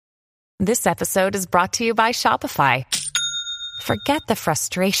This episode is brought to you by Shopify. Forget the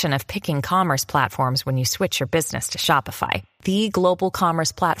frustration of picking commerce platforms when you switch your business to Shopify, the global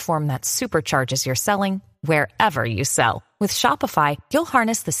commerce platform that supercharges your selling wherever you sell. With Shopify, you'll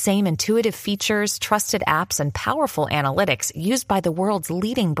harness the same intuitive features, trusted apps, and powerful analytics used by the world's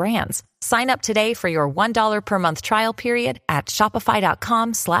leading brands. Sign up today for your $1 per month trial period at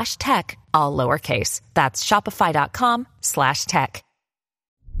shopify.com/tech, all lowercase. That's shopify.com/tech.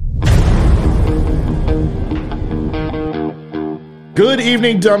 Good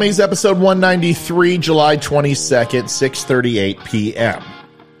evening, dummies. Episode 193, July 22nd, 6:38 p.m.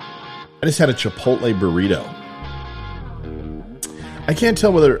 I just had a Chipotle burrito. I can't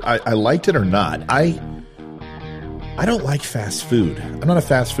tell whether I liked it or not. I don't like fast food. I'm not a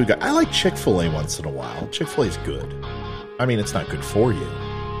fast food guy. I like Chick-fil-A once in a while. Chick-fil-A is good. I mean, it's not good for you,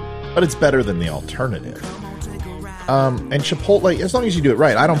 but it's better than the alternative. And Chipotle, as long as you do it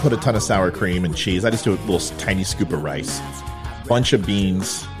right, I don't put a ton of sour cream and cheese. I just do a little tiny scoop of rice, bunch of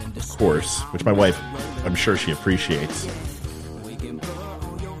beans, of course, which my wife, I'm sure she appreciates.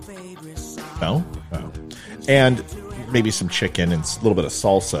 No? Oh. And maybe some chicken and a little bit of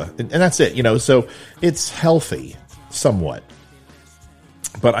salsa. And that's it, you know, so it's healthy, somewhat.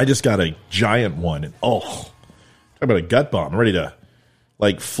 But I just got a giant one. And, talk about a gut bomb. I'm ready to,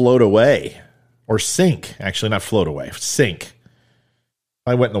 float away. Or sink. Actually, not float away. Sink.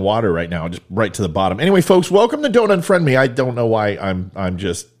 I went in the water right now, just right to the bottom. Anyway, folks, welcome to Don't Unfriend Me. I don't know why I'm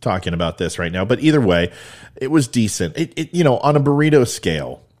just talking about this right now, but either way, it was decent. On a burrito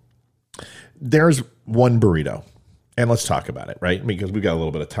scale, there's one burrito, and let's talk about it, right? Because we've got a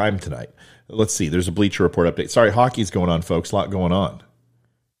little bit of time tonight. Let's see. There's a Bleacher Report update. Sorry, hockey's going on, folks. A lot going on.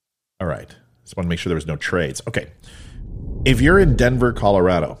 All right. Just want to make sure there was no trades. Okay. If you're in Denver,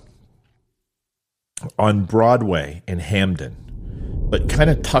 Colorado, on Broadway in Hamden, but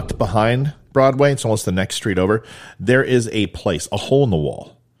kind of tucked behind Broadway, it's almost the next street over, there is a place, a hole in the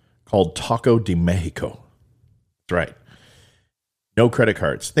wall, called Taco de Mexico. That's right. No credit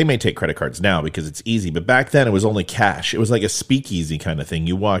cards. They may take credit cards now because it's easy, but back then it was only cash. It was like a speakeasy kind of thing.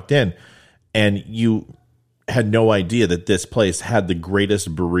 You walked in and you had no idea that this place had the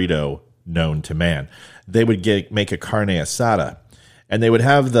greatest burrito known to man. They would make a carne asada, and they would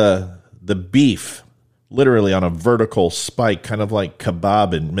have the beef literally on a vertical spike, kind of like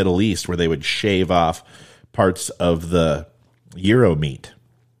kebab in Middle East, where they would shave off parts of the gyro meat.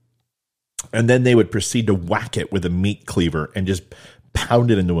 And then they would proceed to whack it with a meat cleaver and just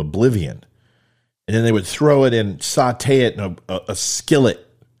pound it into oblivion. And then they would throw it in, saute it in a skillet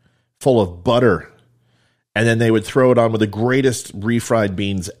full of butter. And then they would throw it on with the greatest refried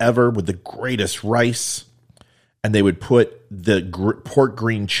beans ever, with the greatest rice. And they would put the pork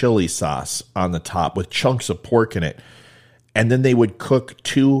green chili sauce on the top with chunks of pork in it. And then they would cook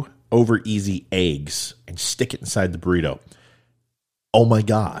 2 over easy eggs and stick it inside the burrito. Oh my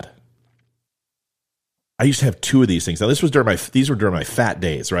God. I used to have 2 of these things. Now these were during my fat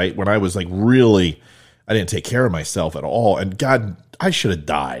days, right? When I was I didn't take care of myself at all. And God, I should have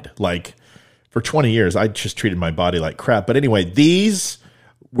died. For 20 years, I just treated my body like crap. But anyway, these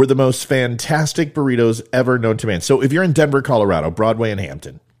were the most fantastic burritos ever known to man. So if you're in Denver, Colorado, Broadway and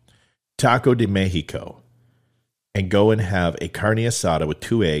Hampton, Taco de Mexico, and go and have a carne asada with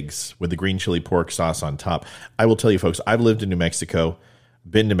 2 eggs with the green chili pork sauce on top. I will tell you, folks, I've lived in New Mexico,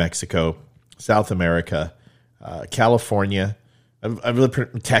 been to Mexico, South America, California. I've lived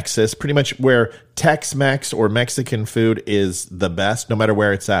in Texas, pretty much where Tex-Mex or Mexican food is the best, no matter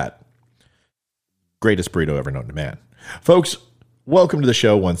where it's at. Greatest burrito ever known to man. Folks, welcome to the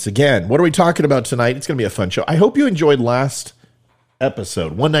show once again. What are we talking about tonight? It's going to be a fun show. I hope you enjoyed last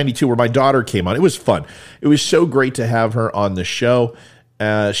episode, 192, where my daughter came on. It was fun. It was so great to have her on the show.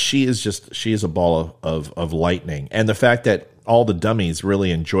 She is a ball of lightning. And the fact that all the dummies really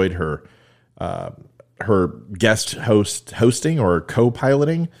enjoyed her guest hosting or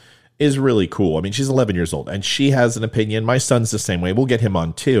co-piloting is really cool. I mean, she's 11 years old and she has an opinion. My son's the same way. We'll get him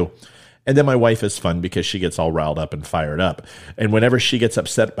on too. And then my wife is fun because she gets all riled up and fired up. And whenever she gets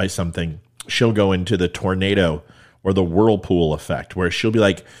upset by something, she'll go into the tornado or the whirlpool effect, where she'll be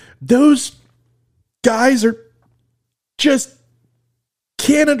like, those guys are just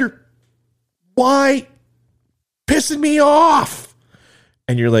why pissing me off.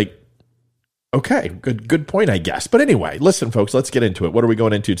 And you're like, okay, good point, I guess. But anyway, listen, folks, let's get into it. What are we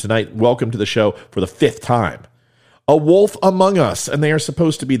going into tonight? Welcome to the show for the 5th time. A wolf among us, and they are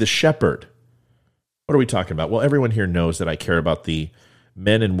supposed to be the shepherd. What are we talking about? Well, everyone here knows that I care about the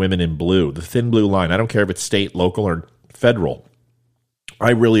men and women in blue, the thin blue line. I don't care if it's state, local, or federal.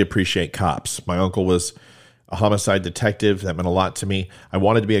 I really appreciate cops. My uncle was a homicide detective. That meant a lot to me. I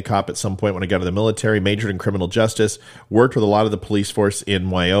wanted to be a cop at some point when I got to the military, majored in criminal justice, worked with a lot of the police force in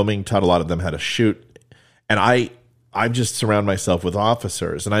Wyoming, taught a lot of them how to shoot. And I just surround myself with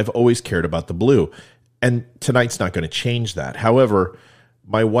officers, and I've always cared about the blue. And tonight's not going to change that. However,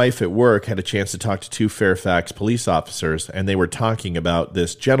 my wife at work had a chance to talk to 2 Fairfax police officers, and they were talking about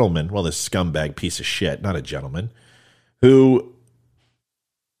this gentleman, well, this scumbag piece of shit, not a gentleman, who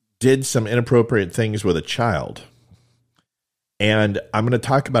did some inappropriate things with a child. And I'm going to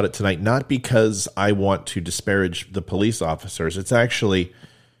talk about it tonight, not because I want to disparage the police officers. It's actually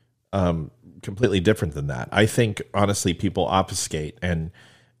completely different than that. I think, honestly, people obfuscate and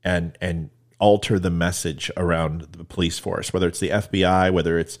alter the message around the police force, whether it's the FBI,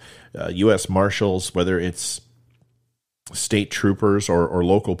 whether it's U.S. Marshals, whether it's state troopers or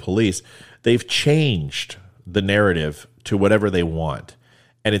local police. They've changed the narrative to whatever they want,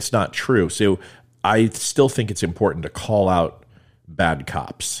 and it's not true. So I still think it's important to call out bad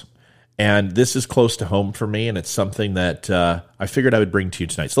cops. And this is close to home for me, and it's something that I figured I would bring to you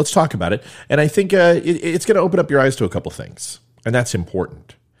tonight. So let's talk about it. And I think it's going to open up your eyes to a couple things, and that's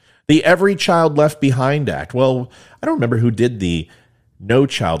important. The Every Child Left Behind Act. Well, I don't remember who did the No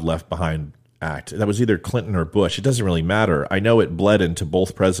Child Left Behind Act. That was either Clinton or Bush. It doesn't really matter. I know it bled into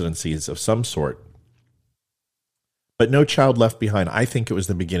both presidencies of some sort. But No Child Left Behind, I think it was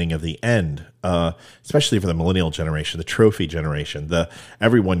the beginning of the end, especially for the millennial generation, the trophy generation, the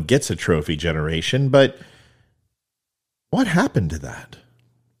everyone gets a trophy generation. But what happened to that?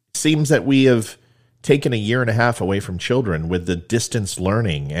 It seems that we have taken a year and a half away from children with the distance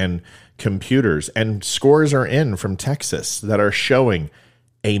learning and computers, and scores are in from Texas that are showing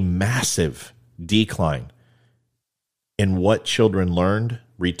a massive decline in what children learned,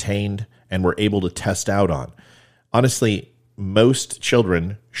 retained, and were able to test out on. Honestly, most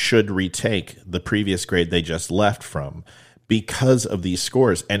children should retake the previous grade they just left from because of these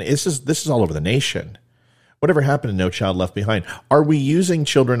scores. And this is all over the nation. Whatever happened to No Child Left Behind? Are we using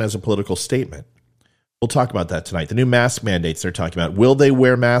children as a political statement? We'll talk about that tonight. The new mask mandates they're talking about. Will they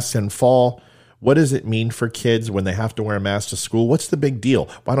wear masks in fall? What does it mean for kids when they have to wear a mask to school? What's the big deal?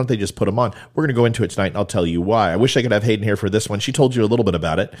 Why don't they just put them on? We're going to go into it tonight, and I'll tell you why. I wish I could have Hayden here for this one. She told you a little bit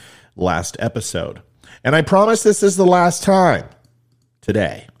about it last episode. And I promise this is the last time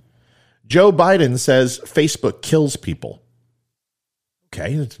today. Joe Biden says Facebook kills people.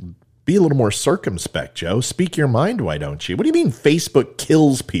 Okay, be a little more circumspect, Joe. Speak your mind, why don't you? What do you mean Facebook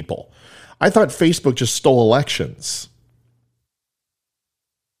kills people? I thought Facebook just stole elections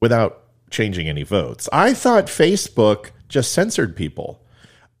without changing any votes. I thought Facebook just censored people.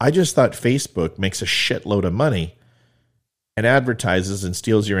 I just thought Facebook makes a shitload of money and advertises and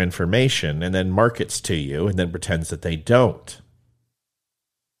steals your information and then markets to you and then pretends that they don't.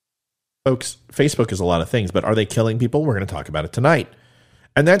 Folks, Facebook is a lot of things, but are they killing people? We're going to talk about it tonight.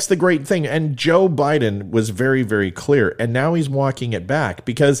 And that's the great thing. And Joe Biden was very, very clear. And now he's walking it back,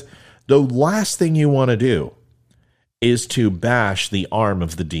 because the last thing you want to do is to bash the arm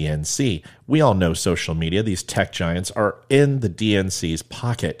of the DNC. We all know social media. These tech giants are in the DNC's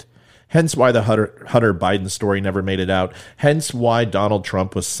pocket. Hence why the Hunter Biden story never made it out. Hence why Donald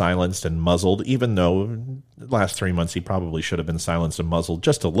Trump was silenced and muzzled, even though the last 3 months he probably should have been silenced and muzzled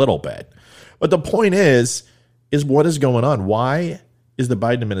just a little bit. But the point is what is going on? Why is the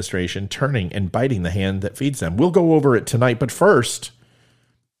Biden administration turning and biting the hand that feeds them? We'll go over it tonight. But first,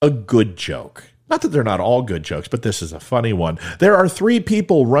 a good joke. Not that they're not all good jokes, but this is a funny one. There are 3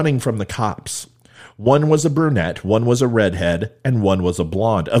 people running from the cops. One was a brunette, one was a redhead, and one was a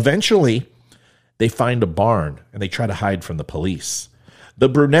blonde. Eventually, they find a barn and they try to hide from the police. The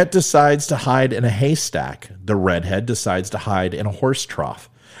brunette decides to hide in a haystack. The redhead decides to hide in a horse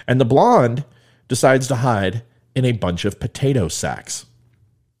trough. And the blonde decides to hide in a bunch of potato sacks.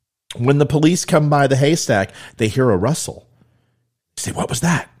 When the police come by the haystack, they hear a rustle. They say, "What was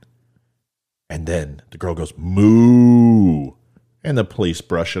that?" And then the girl goes, "Moo." And the police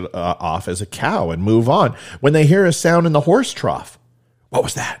brush it off as a cow and move on. When they hear a sound in the horse trough, "What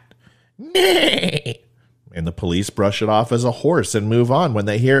was that?" "Neigh." And the police brush it off as a horse and move on. When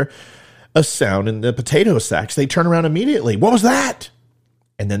they hear a sound in the potato sacks, they turn around immediately. "What was that?"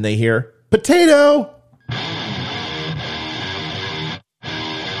 And then they hear, "Potato."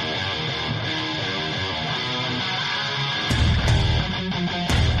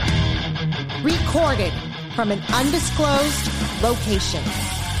 Recorded from an undisclosed location.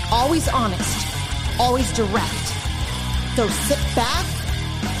 Always honest, always direct. So sit back,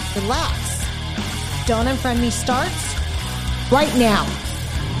 relax. Don't Unfriend Me starts right now.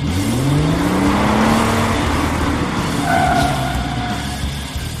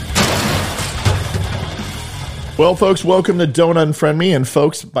 Well, folks, welcome to Don't Unfriend Me. And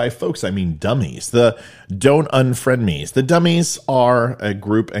folks, by folks, I mean dummies. The Don't Unfriend Me's. The dummies are a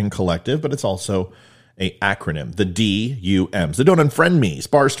group and collective, but it's also a acronym. The DUMs. The Don't Unfriend Me's.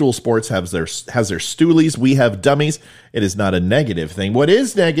 Barstool Sports has their stoolies. We have dummies. It is not a negative thing. What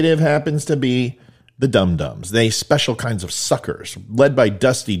is negative happens to be the dum-dums. They special kinds of suckers, led by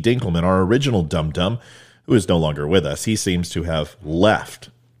Dusty Dinkelman, our original dum-dum, who is no longer with us. He seems to have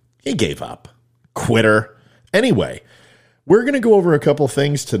left. He gave up. Quitter. Anyway, we're going to go over a couple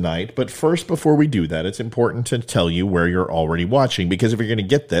things tonight, but first, before we do that, it's important to tell you where you're already watching, because if you're going to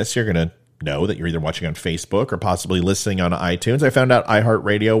get this, you're going to know that you're either watching on Facebook or possibly listening on iTunes. I found out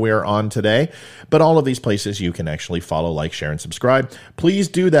iHeartRadio we are on today, but all of these places you can actually follow, like, share, and subscribe. Please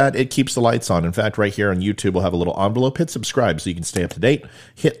do that. It keeps the lights on. In fact, right here on YouTube, we'll have a little envelope. Hit subscribe so you can stay up to date.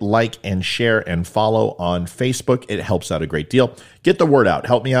 Hit like and share and follow on Facebook. It helps out a great deal. Get the word out.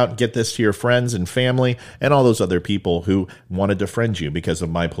 Help me out and get this to your friends and family and all those other people who want to defriend you because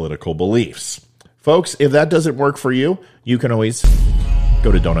of my political beliefs. Folks, if that doesn't work for you, you can always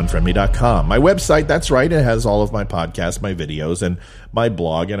go to don'tunfriendme.com. My website, that's right, it has all of my podcasts, my videos, and my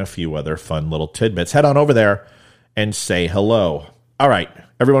blog, and a few other fun little tidbits. Head on over there and say hello. All right,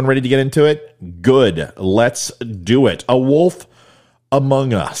 everyone ready to get into it? Good. Let's do it. A Wolf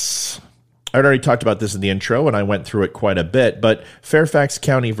Among Us. I already talked about this in the intro, and I went through it quite a bit, but Fairfax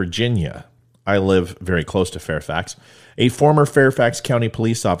County, Virginia. I live very close to Fairfax. A former Fairfax County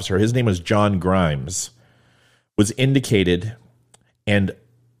police officer, his name was John Grimes, was indicted.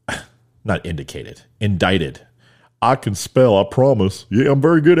 Indicted. I can spell, I promise. Yeah, I'm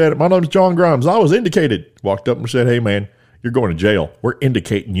very good at it. My name's John Grimes. I was indicated. Walked up and said, hey, man, you're going to jail. We're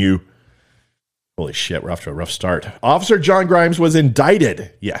indicating you. Holy shit, we're off to a rough start. Officer John Grimes was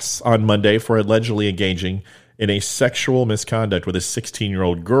indicted, yes, on Monday for allegedly engaging in a sexual misconduct with a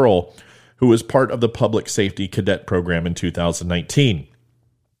 16-year-old girl who was part of the public safety cadet program in 2019.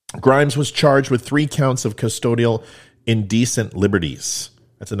 Grimes was charged with 3 counts of custodial indecent liberties.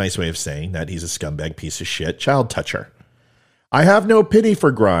 That's a nice way of saying that he's a scumbag piece of shit child toucher. I have no pity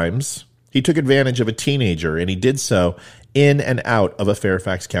for Grimes. He took advantage of a teenager, and he did so in and out of a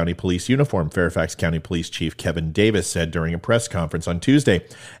Fairfax County Police uniform, Fairfax County Police Chief Kevin Davis said during a press conference on Tuesday.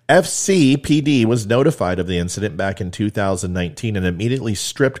 FCPD was notified of the incident back in 2019 and immediately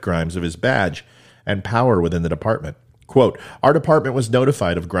stripped Grimes of his badge and power within the department. Quote, our department was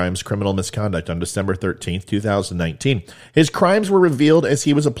notified of Grimes' criminal misconduct on December 13th, 2019. His crimes were revealed as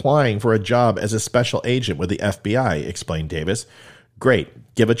he was applying for a job as a special agent with the FBI, explained Davis.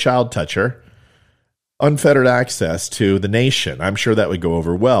 Great. Give a child toucher unfettered access to the nation. I'm sure that would go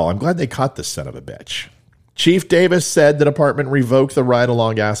over well. I'm glad they caught this son of a bitch. Chief Davis said the department revoked the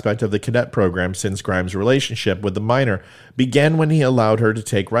ride-along aspect of the cadet program since Grimes' relationship with the minor began when he allowed her to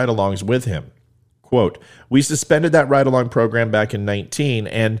take ride-alongs with him. Quote, we suspended that ride-along program back in 19,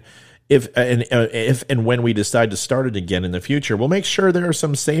 and if and when we decide to start it again in the future, we'll make sure there are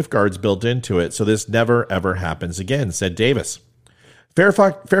some safeguards built into it so this never, ever happens again, said Davis.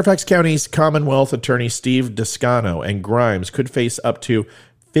 Fairfax County's Commonwealth Attorney Steve Descano and Grimes could face up to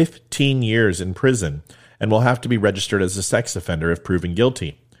 15 years in prison and will have to be registered as a sex offender if proven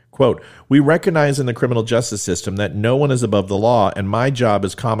guilty. Quote, we recognize in the criminal justice system that no one is above the law, and my job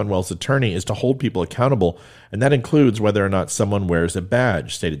as Commonwealth's attorney is to hold people accountable, and that includes whether or not someone wears a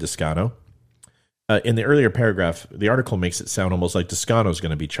badge, stated Descano. In the earlier paragraph, the article makes it sound almost like Descano is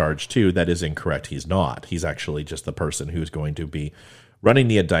going to be charged too. That is incorrect. He's not. He's actually just the person who's going to be running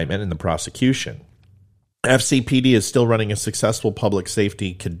the indictment and the prosecution. FCPD is still running a successful public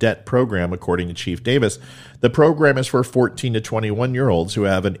safety cadet program, according to Chief Davis. The program is for 14 to 21-year-olds who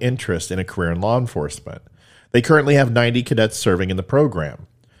have an interest in a career in law enforcement. They currently have 90 cadets serving in the program.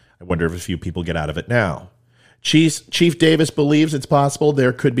 I wonder if a few people get out of it now. Chief Davis believes it's possible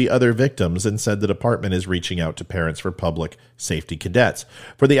there could be other victims and said the department is reaching out to parents for public safety cadets.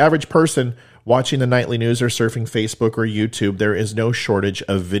 For the average person watching the nightly news or surfing Facebook or YouTube, there is no shortage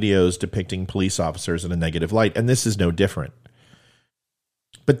of videos depicting police officers in a negative light, and this is no different.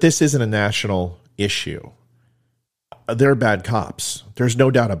 But this isn't a national issue. They're bad cops. There's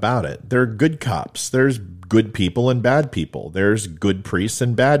no doubt about it. They're good cops. There's good people and bad people. There's good priests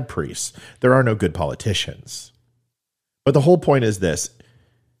and bad priests. There are no good politicians. But the whole point is this.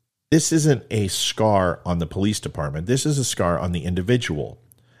 This isn't a scar on the police department. This is a scar on the individual.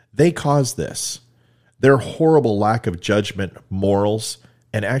 They caused this. Their horrible lack of judgment, morals,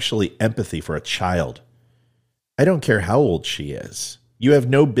 and actually empathy for a child. I don't care how old she is. You have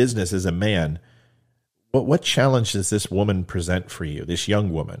no business as a man. What challenge does this woman present for you, this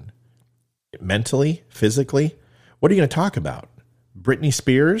young woman? Mentally? Physically? What are you going to talk about? Britney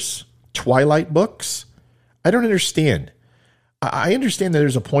Spears? Twilight books? I don't understand. I understand that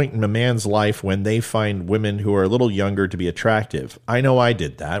there's a point in a man's life when they find women who are a little younger to be attractive. I know I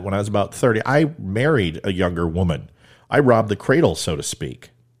did that when I was about 30. I married a younger woman. I robbed the cradle, so to speak.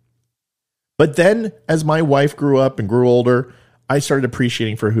 But then as my wife grew up and grew older, I started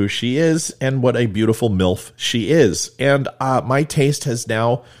appreciating for who she is and what a beautiful MILF she is. And my taste has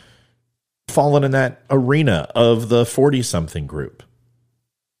now fallen in that arena of the 40-something group.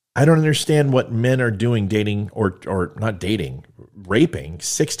 I don't understand what men are doing dating or not dating, raping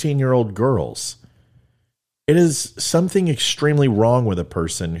 16-year-old girls. It is something extremely wrong with a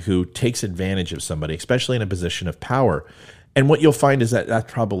person who takes advantage of somebody, especially in a position of power. And what you'll find is that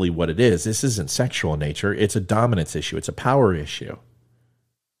that's probably what it is. This isn't sexual in nature. It's a dominance issue. It's a power issue.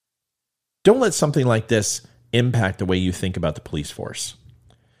 Don't let something like this impact the way you think about the police force.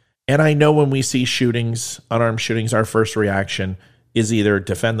 And I know when we see shootings, unarmed shootings, our first reaction is either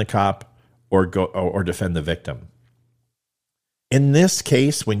defend the cop or defend the victim. In this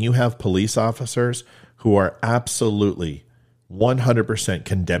case, when you have police officers who are absolutely 100%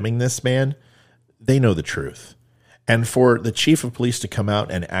 condemning this man, they know the truth. And for the chief of police to come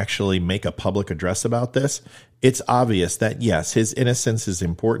out and actually make a public address about this, it's obvious that, yes, his innocence is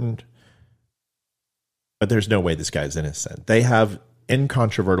important, but there's no way this guy's innocent. They have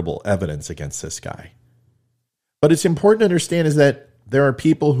incontrovertible evidence against this guy. But it's important to understand is that there are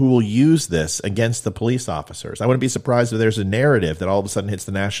people who will use this against the police officers. I wouldn't be surprised if there's a narrative that all of a sudden hits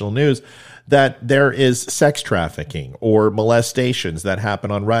the national news that there is sex trafficking or molestations that happen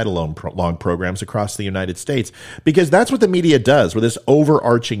on ride-along programs across the United States, because that's what the media does with this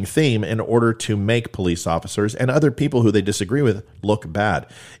overarching theme in order to make police officers and other people who they disagree with look bad.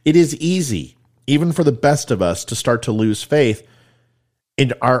 It is easy, even for the best of us, to start to lose faith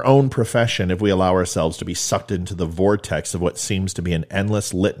in our own profession if we allow ourselves to be sucked into the vortex of what seems to be an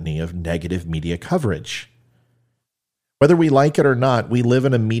endless litany of negative media coverage. Whether we like it or not, we live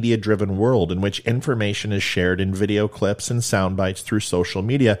in a media-driven world in which information is shared in video clips and sound bites through social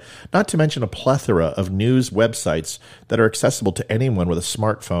media, not to mention a plethora of news websites that are accessible to anyone with a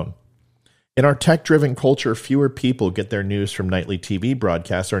smartphone. In our tech-driven culture, fewer people get their news from nightly TV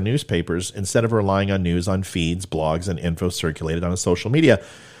broadcasts or newspapers instead of relying on news on feeds, blogs, and info circulated on social media.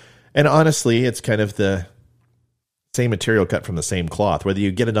 And honestly, it's kind of the same material cut from the same cloth. Whether you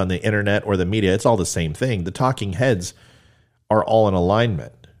get it on the internet or the media, it's all the same thing. The talking heads are all in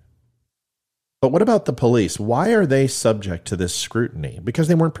alignment. But what about the police? Why are they subject to this scrutiny? Because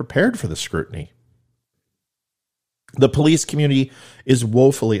they weren't prepared for the scrutiny. The police community is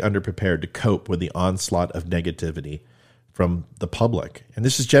woefully underprepared to cope with the onslaught of negativity from the public. And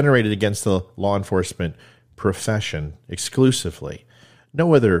this is generated against the law enforcement profession exclusively.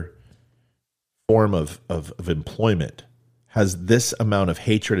 No other form of employment has this amount of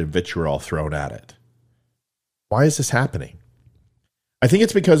hatred and vitriol thrown at it. Why is this happening? I think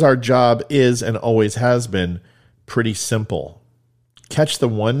it's because our job is and always has been pretty simple. Catch the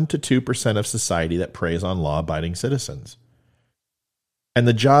 1% to 2% of society that preys on law-abiding citizens. And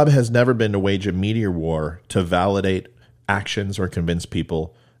the job has never been to wage a media war to validate actions or convince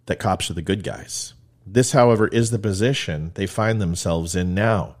people that cops are the good guys. This, however, is the position they find themselves in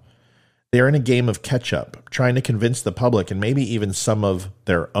now. They are in a game of catch-up, trying to convince the public and maybe even some of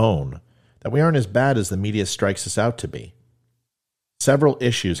their own that we aren't as bad as the media strikes us out to be. Several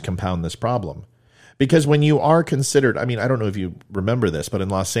issues compound this problem. Because when you are considered, I don't know if you remember this, but in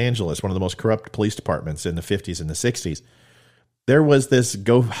Los Angeles, one of the most corrupt police departments in the 50s and the 60s, there was this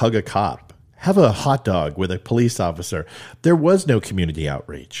go hug a cop, have a hot dog with a police officer. There was no community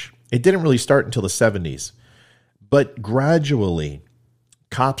outreach. It didn't really start until the 70s. But gradually,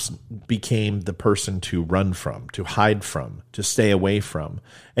 cops became the person to run from, to hide from, to stay away from,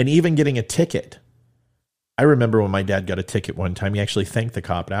 and even getting a ticket. I remember when my dad got a ticket one time, he actually thanked the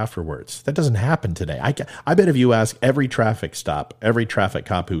cop afterwards. That doesn't happen today. I bet if you ask every traffic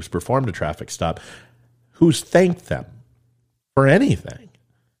cop who's performed a traffic stop, who's thanked them for anything,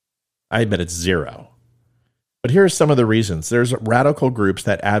 I bet it's zero. But here are some of the reasons. There's radical groups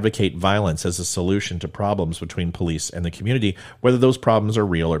that advocate violence as a solution to problems between police and the community, whether those problems are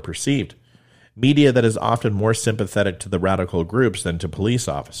real or perceived. Media that is often more sympathetic to the radical groups than to police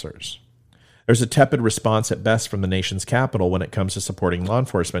officers. There's a tepid response at best from the nation's capital when it comes to supporting law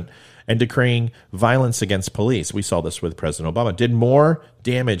enforcement and decreeing violence against police. We saw this with President Obama. Did more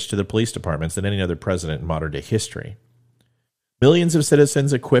damage to the police departments than any other president in modern day history. Millions of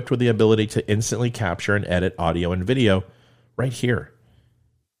citizens equipped with the ability to instantly capture and edit audio and video right here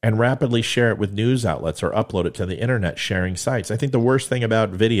and rapidly share it with news outlets or upload it to the internet sharing sites. I think the worst thing about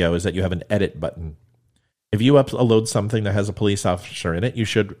video is that you have an edit button. If you upload something that has a police officer in it, you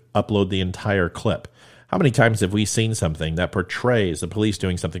should upload the entire clip. How many times have we seen something that portrays the police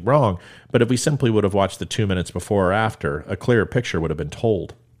doing something wrong, but if we simply would have watched the 2 minutes before or after, a clearer picture would have been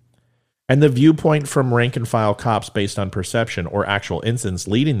told? And the viewpoint from rank-and-file cops based on perception or actual incidents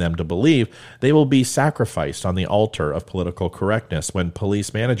leading them to believe they will be sacrificed on the altar of political correctness when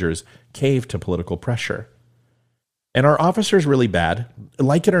police managers cave to political pressure. And are officers really bad?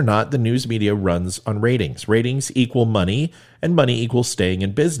 Like it or not, the news media runs on ratings. Ratings equal money, and money equals staying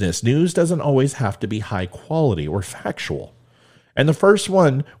in business. News doesn't always have to be high quality or factual. And the first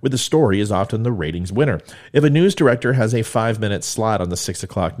one with the story is often the ratings winner. If a news director has a 5-minute slot on the 6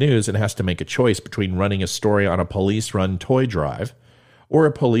 o'clock news and has to make a choice between running a story on a police-run toy drive or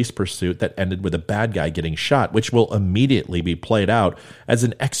a police pursuit that ended with a bad guy getting shot, which will immediately be played out as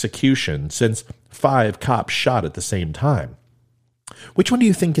an execution since 5 cops shot at the same time, which one do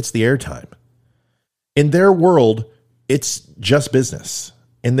you think gets the airtime? In their world, it's just business.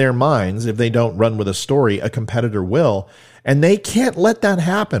 In their minds, if they don't run with a story, a competitor will, and they can't let that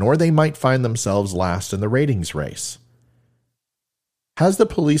happen, or they might find themselves last in the ratings race. Has the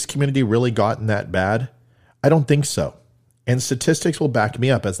police community really gotten that bad? I don't think so. And statistics will back me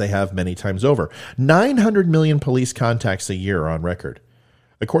up, as they have many times over. 900 million police contacts a year are on record.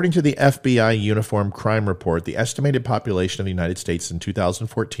 According to the FBI Uniform Crime Report, the estimated population of the United States in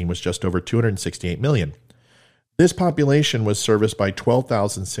 2014 was just over 268 million. This population was serviced by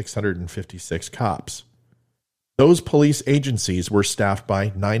 12,656 cops. Those police agencies were staffed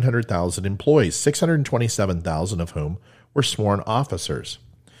by 900,000 employees, 627,000 of whom were sworn officers.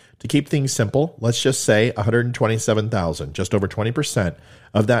 To keep things simple, let's just say 127,000, just over 20%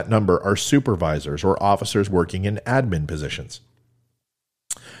 of that number are supervisors or officers working in admin positions.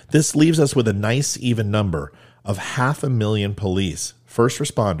 This leaves us with a nice even number of 500,000 police, first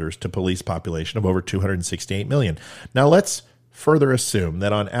responders to police population of over 268 million. Now let's further assume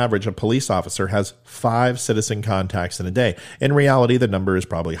that on average a police officer has 5 citizen contacts in a day. In reality, the number is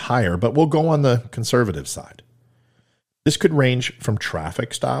probably higher, but we'll go on the conservative side. This could range from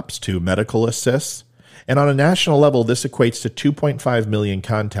traffic stops to medical assists, and on a national level, this equates to 2.5 million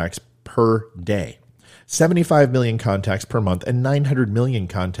contacts per day, 75 million contacts per month, and 900 million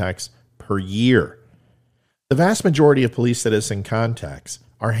contacts per year. The vast majority of police citizen contacts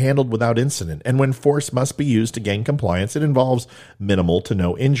are handled without incident, and when force must be used to gain compliance, it involves minimal to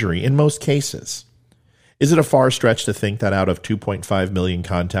no injury in most cases. Is it a far stretch to think that out of 2.5 million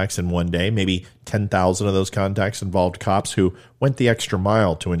contacts in one day, maybe 10,000 of those contacts involved cops who went the extra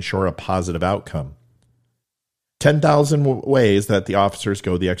mile to ensure a positive outcome? 10,000 ways that the officers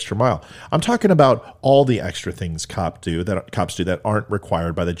go the extra mile. I'm talking about all the extra things cops do that aren't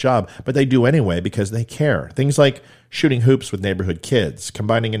required by the job, but they do anyway because they care. Things like shooting hoops with neighborhood kids,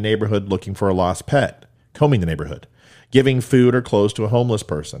 combining a neighborhood looking for a lost pet, combing the neighborhood, giving food or clothes to a homeless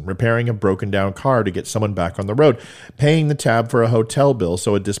person, repairing a broken down car to get someone back on the road, paying the tab for a hotel bill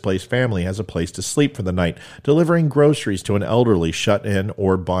so a displaced family has a place to sleep for the night, delivering groceries to an elderly shut in,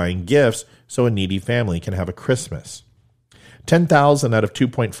 or buying gifts so a needy family can have a Christmas. 10,000 out of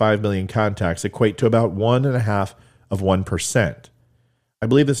 2.5 million contacts equate to about 1.5 of 1%. I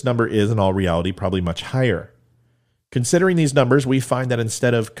believe this number is, in all reality, probably much higher. Considering these numbers, we find that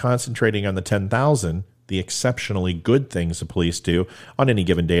instead of concentrating on the 10,000, the exceptionally good things the police do on any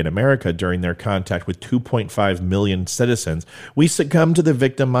given day in America during their contact with 2.5 million citizens, we succumb to the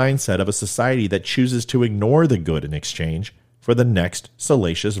victim mindset of a society that chooses to ignore the good in exchange for the next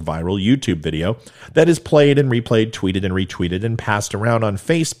salacious viral YouTube video that is played and replayed, tweeted and retweeted, and passed around on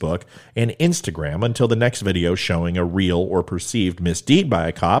Facebook and Instagram until the next video showing a real or perceived misdeed by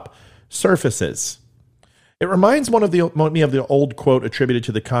a cop surfaces. It reminds me of the old quote attributed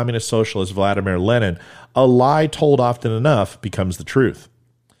to the communist socialist Vladimir Lenin: "A lie told often enough becomes the truth."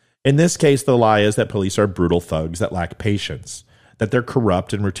 In this case, the lie is that police are brutal thugs that lack patience, that they're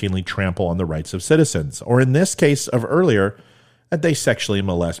corrupt and routinely trample on the rights of citizens, or in this case of earlier, that they sexually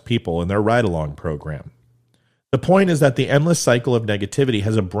molest people in their ride-along program. The point is that the endless cycle of negativity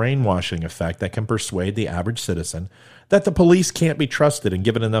has a brainwashing effect that can persuade the average citizen that the police can't be trusted, and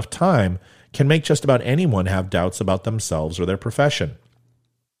given enough time, can make just about anyone have doubts about themselves or their profession.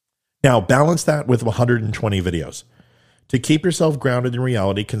 Now, balance that with 120 videos. To keep yourself grounded in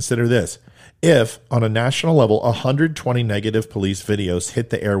reality, consider this. If, on a national level, 120 negative police videos hit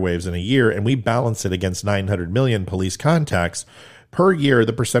the airwaves in a year, and we balance it against 900 million police contacts, per year,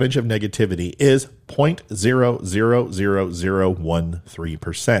 the percentage of negativity is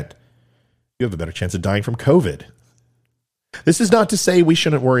 0.00013%. You have a better chance of dying from COVID. This is not to say we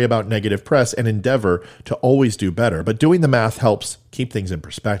shouldn't worry about negative press and endeavor to always do better, but doing the math helps keep things in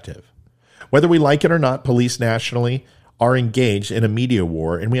perspective. Whether we like it or not, police nationally are engaged in a media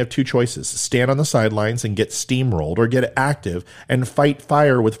war, and we have two choices: stand on the sidelines and get steamrolled, or get active and fight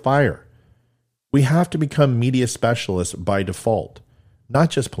fire with fire. We have to become media specialists by default, not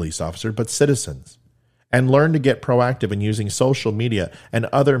just police officers, but citizens, and learn to get proactive in using social media and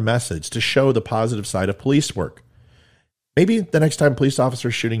other methods to show the positive side of police work. Maybe the next time police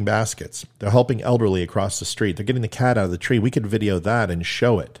officers shooting baskets, they're helping elderly across the street, they're getting the cat out of the tree, we could video that and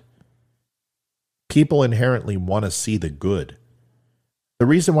show it. People inherently want to see the good. The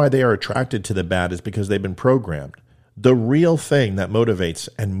reason why they are attracted to the bad is because they've been programmed. The real thing that motivates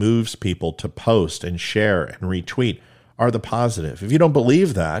and moves people to post and share and retweet are the positive. If you don't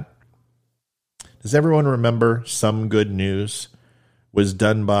believe that, does everyone remember Some Good News was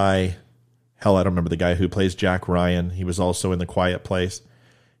done by, I don't remember the guy who plays Jack Ryan. He was also in The Quiet Place.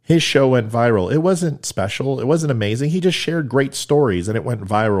 His show went viral. It wasn't special. It wasn't amazing. He just shared great stories and it went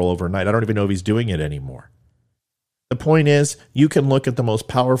viral overnight. I don't even know if he's doing it anymore. The point is, you can look at the most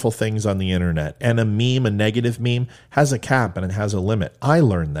powerful things on the internet, and a meme, a negative meme, has a cap and it has a limit. I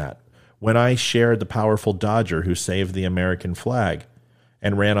learned that when I shared the powerful Dodger who saved the American flag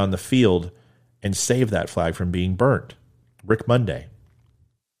and ran on the field and saved that flag from being burnt, Rick Monday.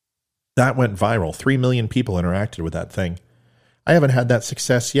 That went viral. 3 million people interacted with that thing. I haven't had that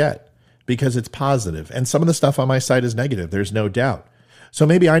success yet because it's positive. And some of the stuff on my site is negative. There's no doubt. So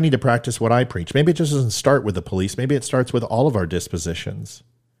maybe I need to practice what I preach. Maybe it just doesn't start with the police. Maybe it starts with all of our dispositions.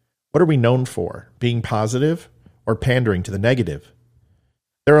 What are we known for? Being positive or pandering to the negative?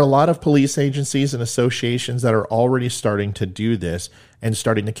 There are a lot of police agencies and associations that are already starting to do this and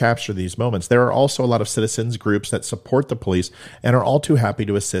starting to capture these moments. There are also a lot of citizens groups that support the police and are all too happy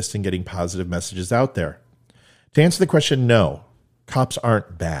to assist in getting positive messages out there. To answer the question, no, cops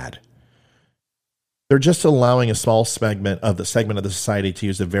aren't bad. They're just allowing a small segment of the society to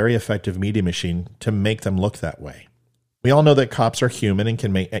use a very effective media machine to make them look that way. We all know that cops are human and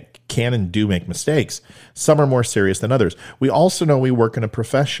can and do make mistakes. Some are more serious than others. We also know we work in a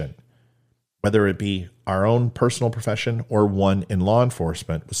profession, whether it be our own personal profession or one in law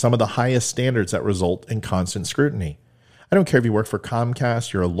enforcement, with some of the highest standards that result in constant scrutiny. I don't care if you work for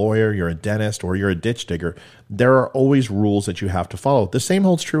Comcast, you're a lawyer, you're a dentist, or you're a ditch digger. There are always rules that you have to follow. The same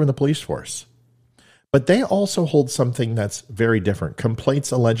holds true in the police force. But they also hold something that's very different.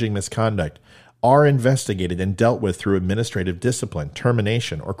 Complaints alleging misconduct are investigated and dealt with through administrative discipline,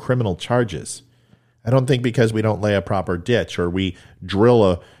 termination, or criminal charges. I don't think because we don't lay a proper ditch or we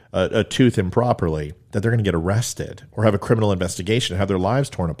drill a tooth improperly that they're going to get arrested or have a criminal investigation and have their lives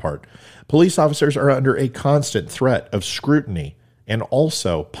torn apart. Police officers are under a constant threat of scrutiny and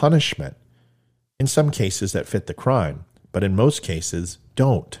also punishment, in some cases that fit the crime, but in most cases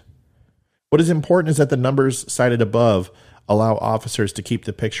don't. What is important is that the numbers cited above allow officers to keep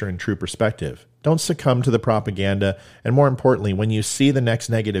the picture in true perspective. Don't succumb to the propaganda. And more importantly, when you see the next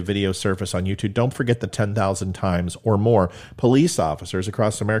negative video surface on YouTube, don't forget the 10,000 times or more police officers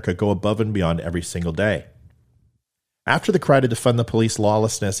across America go above and beyond every single day. After the cry to defund the police,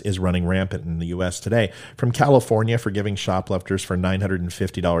 lawlessness is running rampant in the U.S. today. From California forgiving shoplifters for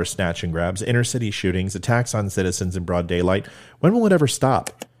 $950 snatch and grabs, inner city shootings, attacks on citizens in broad daylight. When will it ever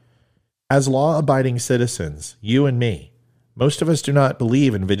stop? As law-abiding citizens, you and me, most of us do not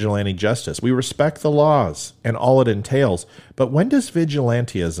believe in vigilante justice. We respect the laws and all it entails. But when does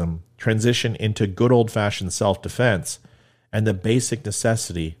vigilantism transition into good old-fashioned self-defense and the basic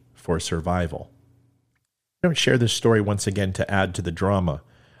necessity for survival? I don't share this story once again to add to the drama.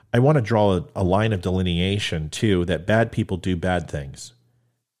 I want to draw a line of delineation, too, that bad people do bad things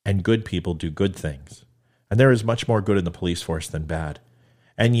and good people do good things. And there is much more good in the police force than bad.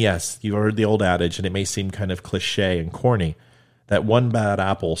 And yes, you've heard the old adage, and it may seem kind of cliche and corny, that one bad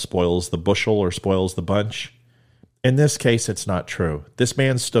apple spoils the bushel or spoils the bunch. In this case, it's not true. This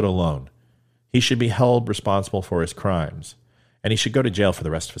man stood alone. He should be held responsible for his crimes, and he should go to jail for the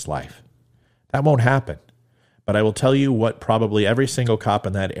rest of his life. That won't happen. But I will tell you what probably every single cop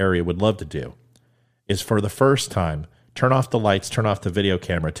in that area would love to do, is for the first time, turn off the lights, turn off the video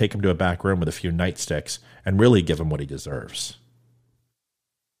camera, take him to a back room with a few nightsticks, and really give him what he deserves.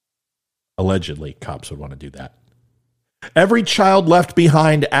 Allegedly, cops would want to do that. Every Child Left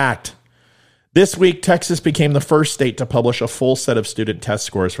Behind Act. This week, Texas became the first state to publish a full set of student test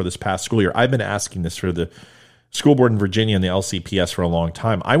scores for this past school year. I've been asking this for the school board in Virginia and the LCPS for a long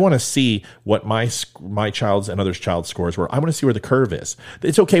time. I want to see what my child's and others' child's scores were. I want to see where the curve is.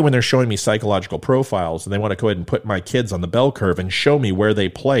 It's okay when they're showing me psychological profiles and they want to go ahead and put my kids on the bell curve and show me where they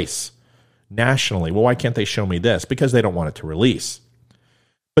place nationally. Well, why can't they show me this? Because they don't want it to release.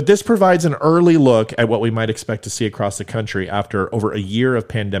 But this provides an early look at what we might expect to see across the country after over a year of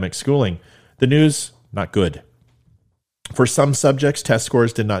pandemic schooling. The news, not good. For some subjects, test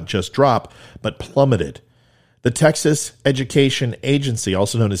scores did not just drop, but plummeted. The Texas Education Agency,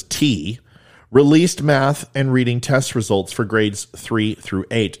 also known as T, released math and reading test results for grades 3 through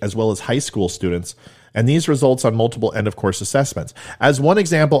 8, as well as high school students, and these results on multiple end-of-course assessments. As one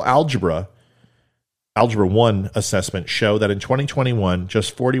example, Algebra 1 assessment show that in 2021,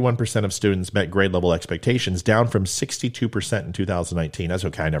 just 41% of students met grade level expectations, down from 62% in 2019. That's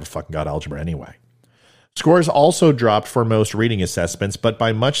okay, I never fucking got algebra anyway. Scores also dropped for most reading assessments, but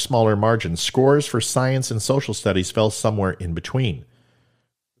by much smaller margins. Scores for science and social studies fell somewhere in between.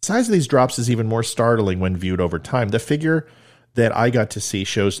 The size of these drops is even more startling when viewed over time. The figure that I got to see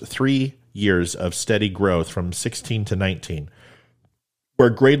shows 3 years of steady growth from 16 to 19, where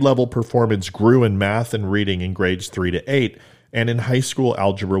grade level performance grew in math and reading in grades 3 to 8 and in high school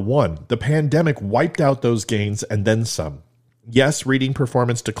algebra 1. The pandemic wiped out those gains and then some. Yes, reading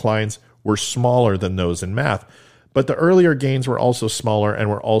performance declines were smaller than those in math, but the earlier gains were also smaller and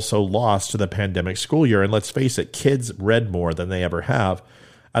were also lost to the pandemic school year. And let's face it, kids read more than they ever have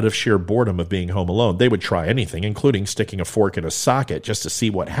out of sheer boredom of being home alone. They would try anything, including sticking a fork in a socket just to see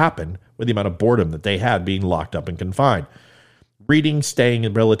what happened with the amount of boredom that they had being locked up and confined. Reading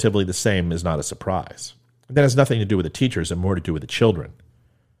staying relatively the same is not a surprise. That has nothing to do with the teachers and more to do with the children.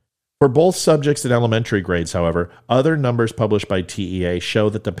 For both subjects in elementary grades, however, other numbers published by TEA show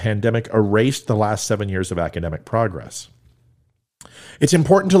that the pandemic erased the last 7 years of academic progress. It's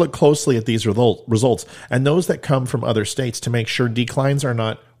important to look closely at these results and those that come from other states to make sure declines are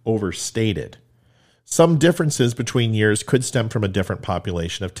not overstated. Some differences between years could stem from a different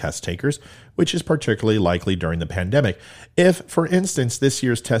population of test takers, which is particularly likely during the pandemic. If, for instance, this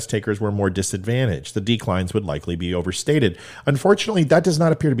year's test takers were more disadvantaged, the declines would likely be overstated. Unfortunately, that does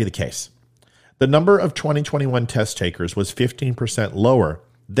not appear to be the case. The number of 2021 test takers was 15% lower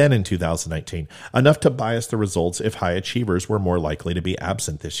than in 2019, enough to bias the results if high achievers were more likely to be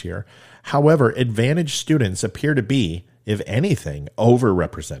absent this year. However, advantaged students appear to be, if anything,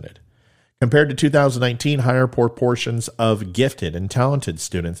 overrepresented. Compared to 2019, higher proportions of gifted and talented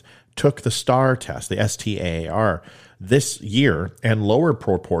students took the STAR test, the STAAR, this year, and lower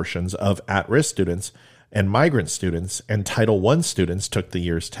proportions of at-risk students and migrant students and Title I students took the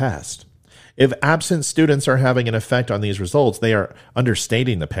year's test. If absent students are having an effect on these results, they are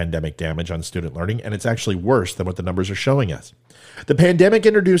understating the pandemic damage on student learning, and it's actually worse than what the numbers are showing us. The pandemic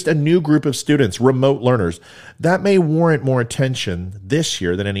introduced a new group of students, remote learners. That may warrant more attention this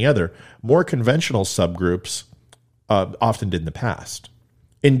year than any other. More conventional subgroups often did in the past.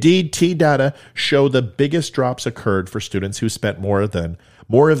 Indeed, T-data show the biggest drops occurred for students who spent more of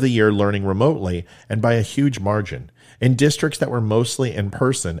the year learning remotely and by a huge margin. In districts that were mostly in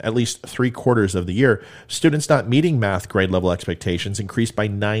person, at least 3/4 of the year, students not meeting math grade level expectations increased by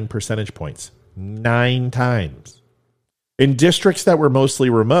 9 percentage points. 9 times. In districts that were mostly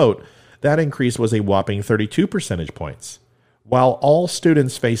remote, that increase was a whopping 32 percentage points. While all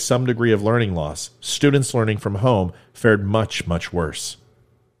students faced some degree of learning loss, students learning from home fared much, much worse.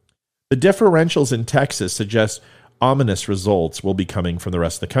 The differentials in Texas suggest ominous results will be coming from the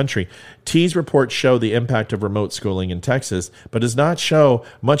rest of the country. T's reports show the impact of remote schooling in Texas, but does not show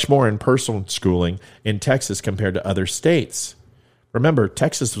much more in-person schooling in Texas compared to other states. Remember,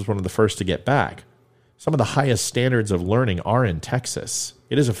 Texas was one of the first to get back. Some of the highest standards of learning are in Texas.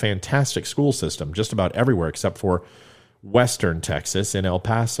 It is a fantastic school system just about everywhere except for Western Texas in El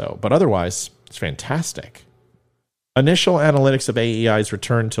Paso. But otherwise, it's fantastic. Initial analytics of AEI's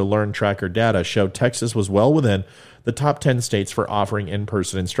return to Learn Tracker data showed Texas was well within the top 10 states for offering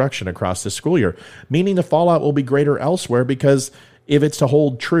in-person instruction across the school year, meaning the fallout will be greater elsewhere because if it's to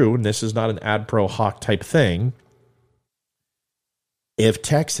hold true, and this is not an ad pro hoc type thing, if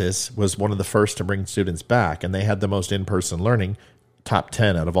Texas was one of the first to bring students back and they had the most in-person learning, top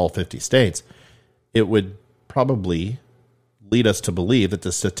 10 out of all 50 states, it would probably lead us to believe that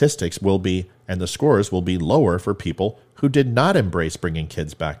the statistics will be and the scores will be lower for people who did not embrace bringing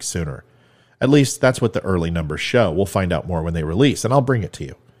kids back sooner. At least that's what the early numbers show. We'll find out more when they release, and I'll bring it to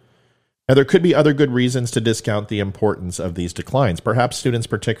you. Now, there could be other good reasons to discount the importance of these declines. Perhaps students,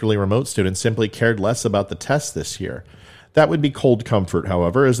 particularly remote students, simply cared less about the tests this year. That would be cold comfort,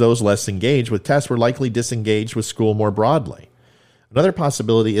 however, as those less engaged with tests were likely disengaged with school more broadly. Another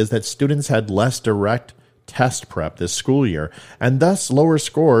possibility is that students had less direct test prep this school year, and thus lower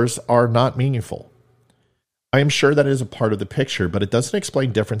scores are not meaningful. I am sure that is a part of the picture, but it doesn't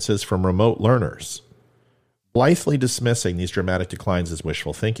explain differences from remote learners. Blithely dismissing these dramatic declines is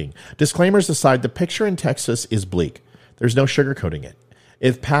wishful thinking. Disclaimers aside, the picture in Texas is bleak. There's no sugarcoating it.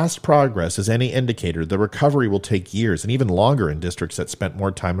 If past progress is any indicator, the recovery will take years and even longer in districts that spent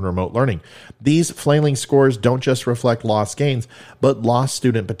more time in remote learning. These flailing scores don't just reflect lost gains, but lost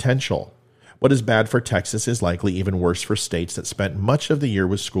student potential. What is bad for Texas is likely even worse for states that spent much of the year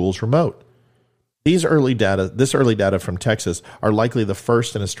with schools remote. This early data from Texas are likely the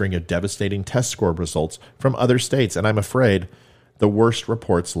first in a string of devastating test score results from other states, and I'm afraid the worst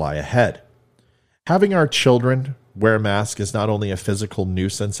reports lie ahead. Having our children wear a mask is not only a physical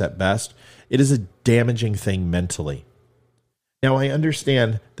nuisance at best, it is a damaging thing mentally. Now, I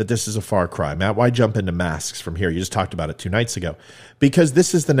understand that this is a far cry. Matt, why jump into masks from here? You just talked about it 2 nights ago. Because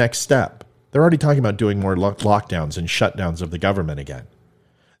this is the next step. They're already talking about doing more lockdowns and shutdowns of the government again.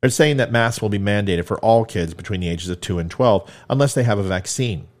 They're saying that masks will be mandated for all kids between the ages of 2 and 12 unless they have a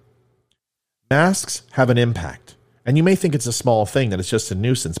vaccine. Masks have an impact. And you may think it's a small thing, that it's just a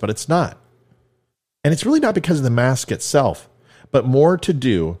nuisance, but it's not. And it's really not because of the mask itself, but more to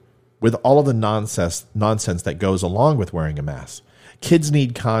do with all of the nonsense that goes along with wearing a mask. Kids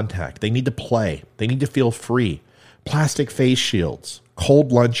need contact. They need to play. They need to feel free. Plastic face shields,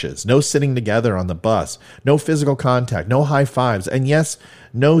 cold lunches, no sitting together on the bus, no physical contact, no high fives, and yes,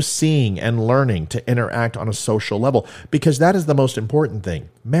 no seeing and learning to interact on a social level, because that is the most important thing.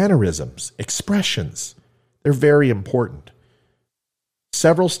 Mannerisms, expressions, they're very important.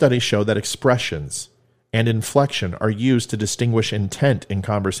 Several studies show that expressions and inflection are used to distinguish intent in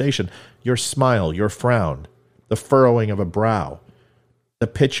conversation. Your smile, your frown, the furrowing of a brow, the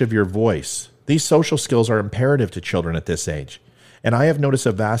pitch of your voice. These social skills are imperative to children at this age. And I have noticed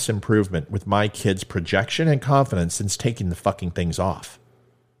a vast improvement with my kids' projection and confidence since taking the fucking things off.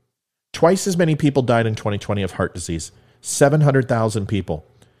 Twice as many people died in 2020 of heart disease, 700,000 people.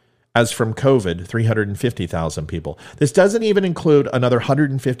 As from COVID, 350,000 people. This doesn't even include another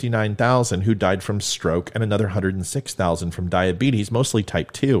 159,000 who died from stroke and another 106,000 from diabetes, mostly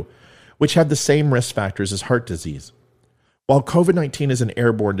type 2, which had the same risk factors as heart disease. While COVID-19 is an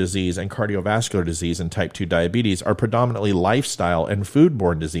airborne disease and cardiovascular disease and type 2 diabetes are predominantly lifestyle and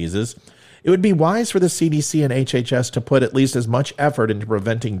foodborne diseases, it would be wise for the CDC and HHS to put at least as much effort into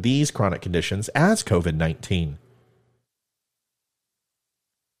preventing these chronic conditions as COVID-19.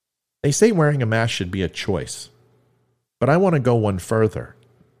 They say wearing a mask should be a choice, but I want to go one further.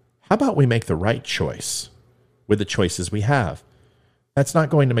 How about we make the right choice with the choices we have? That's not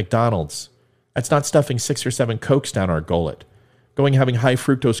going to McDonald's. That's not stuffing 6 or 7 Cokes down our gullet, going having high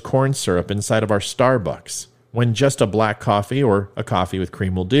fructose corn syrup inside of our Starbucks, when just a black coffee or a coffee with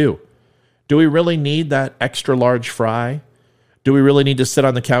cream will do. Do we really need that extra large fry? Do we really need to sit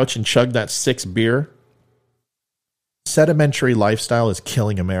on the couch and chug that 6 beer? Sedimentary lifestyle is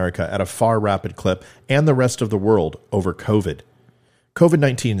killing America at a far rapid clip and the rest of the world over COVID.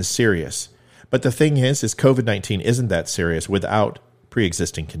 COVID-19 is serious, but the thing is COVID-19 isn't that serious without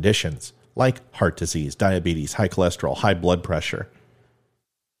pre-existing conditions like heart disease, diabetes, high cholesterol, high blood pressure.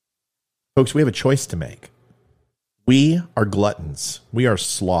 Folks, we have a choice to make. We are gluttons. We are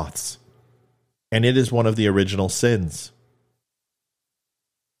sloths. And it is one of the original sins.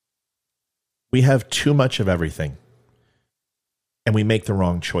 We have too much of everything. And we make the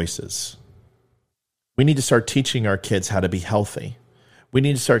wrong choices. We need to start teaching our kids how to be healthy. We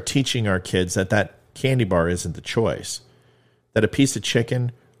need to start teaching our kids that candy bar isn't the choice. That a piece of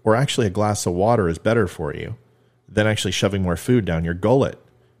chicken or actually a glass of water is better for you than actually shoving more food down your gullet.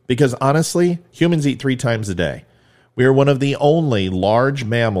 Because honestly, humans eat 3 times a day. We are one of the only large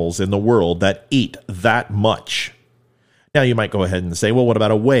mammals in the world that eat that much. Now you might go ahead and say, well, what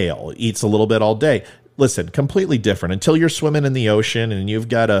about a whale? It eats a little bit all day. Listen, completely different. Until you're swimming in the ocean and you've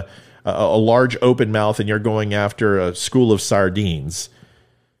got a large open mouth and you're going after a school of sardines.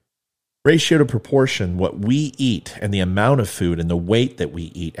 Ratio to proportion, what we eat and the amount of food and the weight that we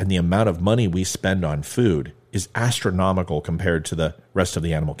eat and the amount of money we spend on food is astronomical compared to the rest of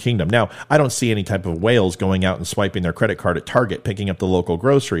the animal kingdom. Now, I don't see any type of whales going out and swiping their credit card at Target, picking up the local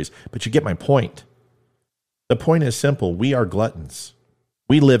groceries, but you get my point. The point is simple. We are gluttons.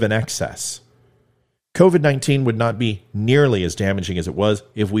 We live in excess. COVID-19 would not be nearly as damaging as it was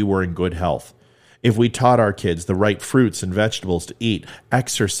if we were in good health. If we taught our kids the right fruits and vegetables to eat,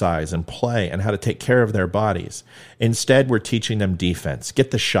 exercise and play, and how to take care of their bodies. Instead, we're teaching them defense.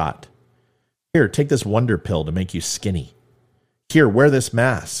 Get the shot. Here, take this wonder pill to make you skinny. Here, wear this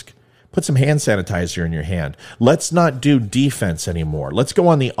mask. Put some hand sanitizer in your hand. Let's not do defense anymore. Let's go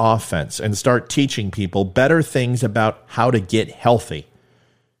on the offense and start teaching people better things about how to get healthy.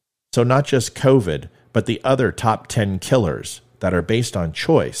 So not just COVID, but the other top 10 killers that are based on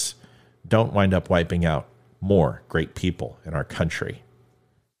choice don't wind up wiping out more great people in our country.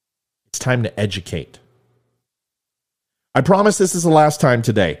 It's time to educate. I promise this is the last time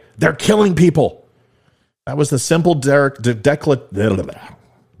today. They're killing people. That was the simple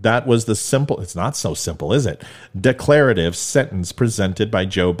it's not so simple, is it? Declarative sentence presented by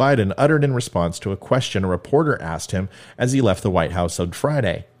Joe Biden, uttered in response to a question a reporter asked him as he left the White House on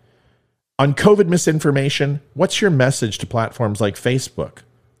Friday. On COVID misinformation, what's your message to platforms like Facebook?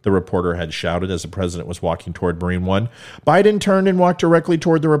 The reporter had shouted as the president was walking toward Marine One. Biden turned and walked directly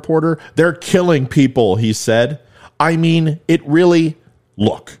toward the reporter. They're killing people, he said. I mean, it really...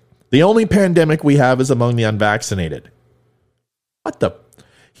 Look, the only pandemic we have is among the unvaccinated. What the...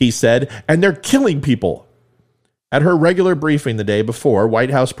 He said, and they're killing people. At her regular briefing the day before,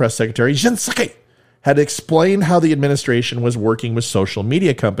 White House Press Secretary Jen Psaki had explained how the administration was working with social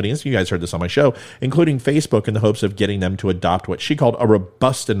media companies, you guys heard this on my show, including Facebook, in the hopes of getting them to adopt what she called a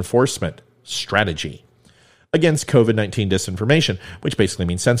robust enforcement strategy against COVID-19 disinformation, which basically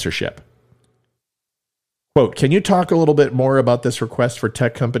means censorship. Quote, can you talk a little bit more about this request for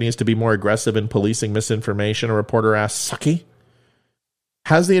tech companies to be more aggressive in policing misinformation? A reporter asked Psaki.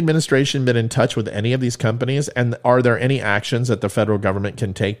 Has the administration been in touch with any of these companies, and are there any actions that the federal government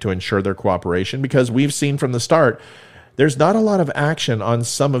can take to ensure their cooperation? Because we've seen from the start, there's not a lot of action on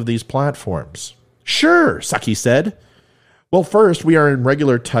some of these platforms. Sure, Psaki said. Well, first, we are in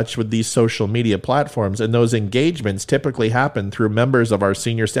regular touch with these social media platforms, and those engagements typically happen through members of our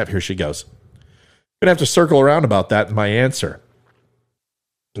senior staff. Here she goes. I'm going to have to circle around about that in my answer.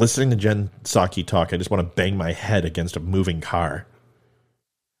 Listening to Jen Psaki talk, I just want to bang my head against a moving car.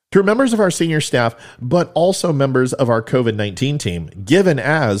 Through members of our senior staff, but also members of our COVID-19 team, given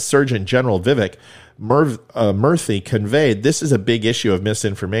as Surgeon General Vivek Murthy conveyed, this is a big issue of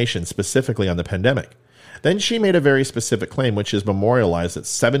misinformation, specifically on the pandemic. Then she made a very specific claim, which is memorialized at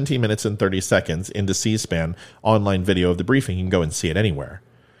 17 minutes and 30 seconds into C-SPAN online video of the briefing. You can go and see it anywhere.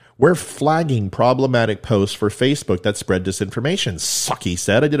 We're flagging problematic posts for Facebook that spread disinformation, Psaki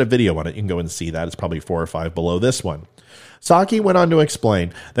said. I did a video on it. You can go and see that. It's probably 4 or 5 below this one. Psaki went on to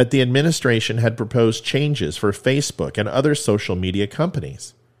explain that the administration had proposed changes for Facebook and other social media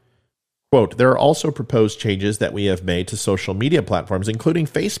companies. Quote, there are also proposed changes that we have made to social media platforms, including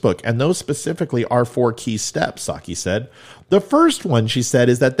Facebook, and those specifically are 4 key steps, Psaki said. The first one, she said,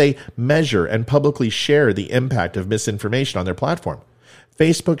 is that they measure and publicly share the impact of misinformation on their platform.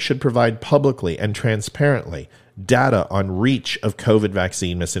 Facebook should provide publicly and transparently data on reach of COVID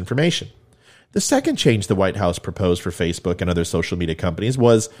vaccine misinformation. The second change the White House proposed for Facebook and other social media companies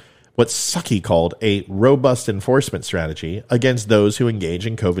was what Psaki called a robust enforcement strategy against those who engage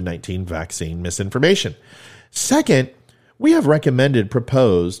in COVID-19 vaccine misinformation. Second, we have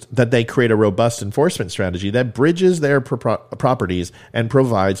proposed that they create a robust enforcement strategy that bridges their properties and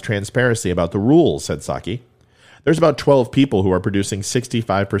provides transparency about the rules, said Psaki. There's about 12 people who are producing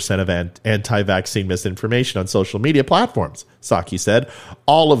 65% of anti-vaccine misinformation on social media platforms, Psaki said.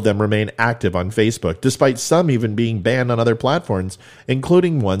 All of them remain active on Facebook, despite some even being banned on other platforms,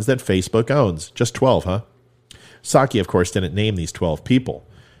 including ones that Facebook owns. Just 12, huh? Psaki, of course, didn't name these 12 people.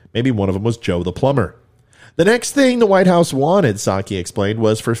 Maybe one of them was Joe the plumber. The next thing the White House wanted, Psaki explained,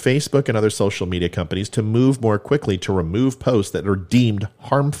 was for Facebook and other social media companies to move more quickly to remove posts that are deemed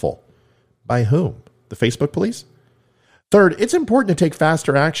harmful. By whom? The Facebook police? Third, it's important to take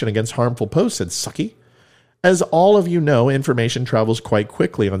faster action against harmful posts, said Psaki. As all of you know, information travels quite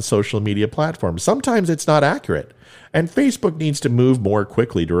quickly on social media platforms. Sometimes it's not accurate, and Facebook needs to move more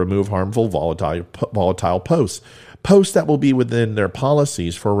quickly to remove harmful volatile posts. Posts that will be within their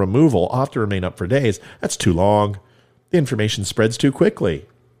policies for removal often remain up for days. That's too long. The information spreads too quickly.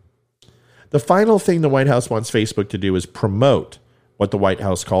 The final thing the White House wants Facebook to do is promote what the White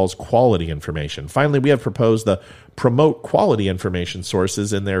House calls quality information. Finally, we have proposed the promote quality information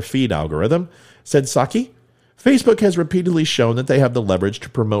sources in their feed algorithm, said Psaki. Facebook has repeatedly shown that they have the leverage to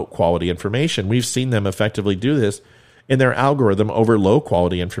promote quality information. We've seen them effectively do this in their algorithm over low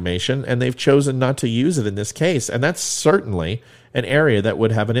quality information, and they've chosen not to use it in this case. And that's certainly an area that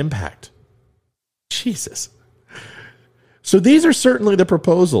would have an impact. Jesus. So these are certainly the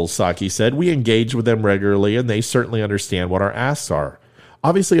proposals, Psaki said. We engage with them regularly, and they certainly understand what our asks are.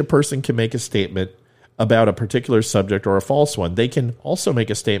 Obviously, a person can make a statement about a particular subject or a false one. They can also make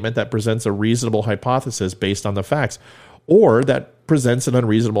a statement that presents a reasonable hypothesis based on the facts, or that presents an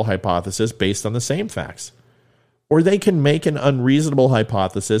unreasonable hypothesis based on the same facts. Or they can make an unreasonable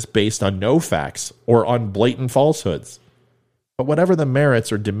hypothesis based on no facts or on blatant falsehoods. But whatever the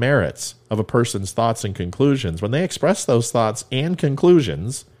merits or demerits of a person's thoughts and conclusions, when they express those thoughts and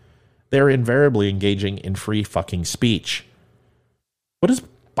conclusions, they're invariably engaging in free fucking speech. What does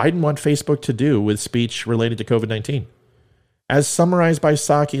Biden want Facebook to do with speech related to COVID-19? As summarized by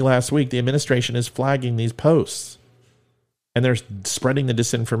Psaki last week, the administration is flagging these posts. and they're spreading the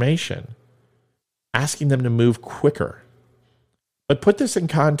disinformation, asking them to move quicker. But put this in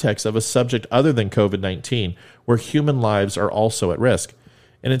context of a subject other than COVID-19, where human lives are also at risk.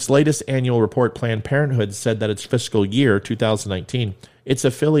 In its latest annual report, Planned Parenthood said that its fiscal year, 2019, its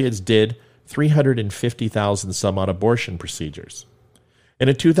affiliates did 350,000 some odd abortion procedures. In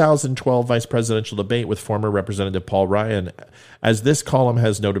a 2012 vice presidential debate with former Representative Paul Ryan, as this column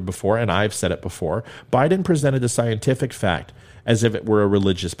has noted before, and I've said it before, Biden presented a scientific fact as if it were a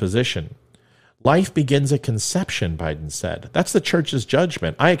religious position. Life begins at conception, Biden said. That's the church's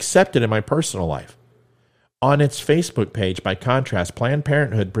judgment. I accept it in my personal life. On its Facebook page, by contrast, Planned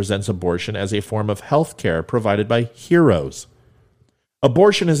Parenthood presents abortion as a form of health care provided by heroes.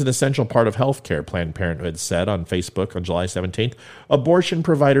 Abortion is an essential part of health care, Planned Parenthood said on Facebook on July 17th. Abortion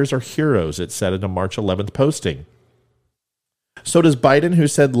providers are heroes, it said in a March 11th posting. So does Biden, who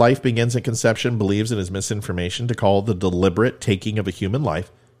said life begins at conception, believes in his misinformation to call the deliberate taking of a human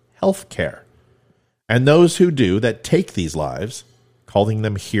life health care? And those who do, that take these lives, calling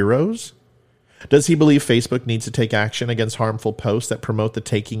them heroes? Does he believe Facebook needs to take action against harmful posts that promote the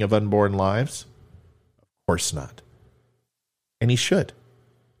taking of unborn lives? Of course not. And he should.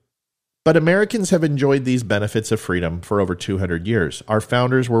 But Americans have enjoyed these benefits of freedom for over 200 years. Our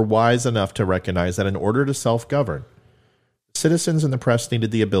founders were wise enough to recognize that in order to self-govern, citizens and the press needed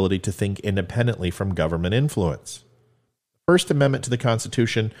the ability to think independently from government influence. The First Amendment to the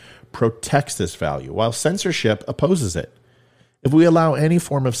Constitution protects this value, while censorship opposes it. If we allow any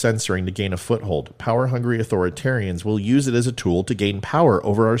form of censoring to gain a foothold, power-hungry authoritarians will use it as a tool to gain power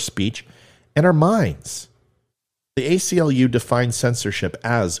over our speech and our minds. The ACLU defines censorship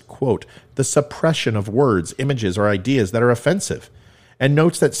as, quote, the suppression of words, images, or ideas that are offensive, and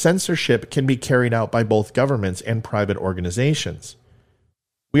notes that censorship can be carried out by both governments and private organizations.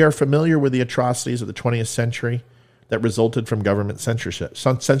 We are familiar with the atrocities of the 20th century that resulted from government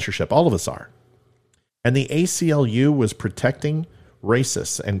censorship. All of us are. And the ACLU was protecting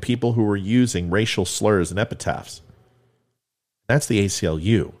racists and people who were using racial slurs and epitaphs. That's the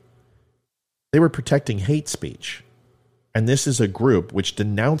ACLU. They were protecting hate speech. And this is a group which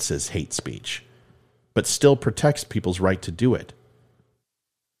denounces hate speech, but still protects people's right to do it.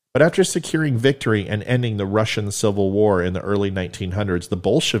 But after securing victory and ending the Russian Civil War in the early 1900s, the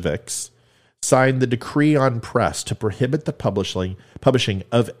Bolsheviks signed the Decree on Press to prohibit the publishing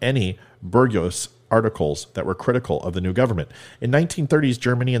of any Burgos articles that were critical of the new government. In 1930s,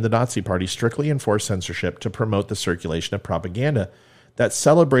 Germany and the Nazi Party strictly enforced censorship to promote the circulation of propaganda that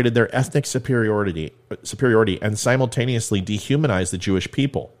celebrated their ethnic superiority and simultaneously dehumanized the Jewish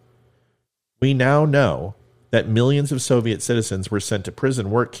people. We now know that millions of Soviet citizens were sent to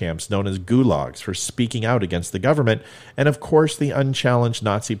prison work camps known as gulags for speaking out against the government, and of course the unchallenged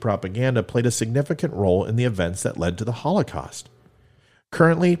Nazi propaganda played a significant role in the events that led to the Holocaust.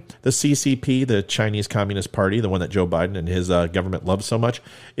 Currently, the CCP, the Chinese Communist Party, the one that Joe Biden and his government loves so much,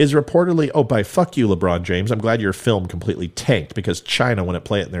 is reportedly, fuck you, LeBron James. I'm glad your film completely tanked because China wouldn't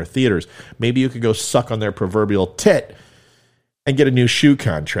play it in their theaters. Maybe you could go suck on their proverbial tit and get a new shoe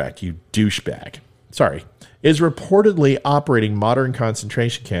contract, you douchebag. Sorry. Is reportedly operating modern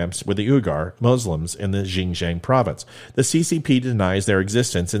concentration camps with the Uyghur Muslims in the Xinjiang province. The CCP denies their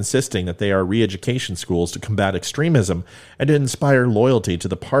existence, insisting that they are re-education schools to combat extremism and to inspire loyalty to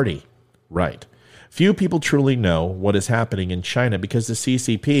the party. Right. Few people truly know what is happening in China because the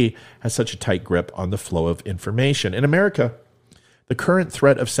CCP has such a tight grip on the flow of information. In America, the current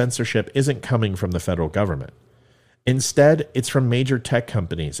threat of censorship isn't coming from the federal government. Instead, it's from major tech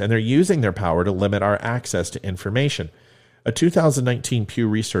companies, and they're using their power to limit our access to information. A 2019 Pew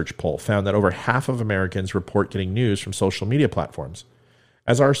Research poll found that over half of Americans report getting news from social media platforms.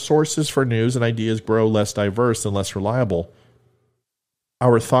 As our sources for news and ideas grow less diverse and less reliable,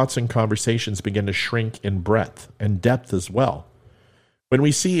 our thoughts and conversations begin to shrink in breadth and depth as well. When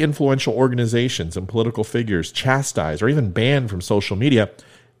we see influential organizations and political figures chastised or even banned from social media,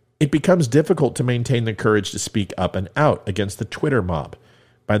 it becomes difficult to maintain the courage to speak up and out against the Twitter mob.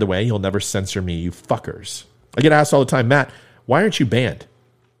 By the way, you'll never censor me, you fuckers. I get asked all the time, Matt, why aren't you banned?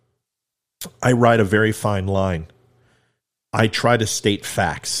 I ride a very fine line. I try to state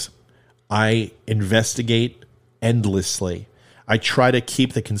facts. I investigate endlessly. I try to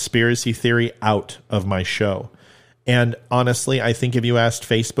keep the conspiracy theory out of my show. And honestly, I think if you asked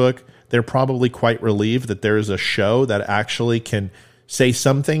Facebook, they're probably quite relieved that there is a show that actually can say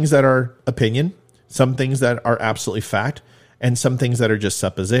some things that are opinion, some things that are absolutely fact, and some things that are just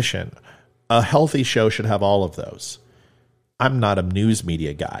supposition. A healthy show should have all of those. I'm not a news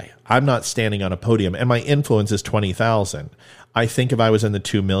media guy. I'm not standing on a podium, and my influence is 20,000. I think if I was in the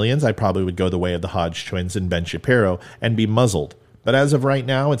 2 millions, I probably would go the way of the Hodge twins and Ben Shapiro and be muzzled. But as of right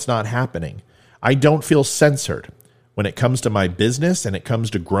now, it's not happening. I don't feel censored. When it comes to my business and it comes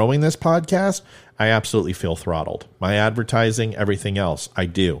to growing this podcast, I absolutely feel throttled. My advertising, everything else, I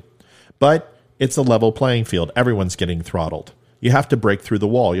do. But it's a level playing field. Everyone's getting throttled. You have to break through the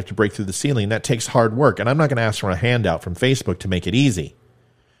wall. You have to break through the ceiling. That takes hard work. And I'm not going to ask for a handout from Facebook to make it easy.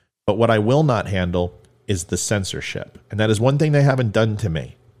 But what I will not handle is the censorship. And that is one thing they haven't done to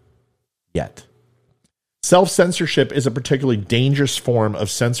me yet. Self-censorship is a particularly dangerous form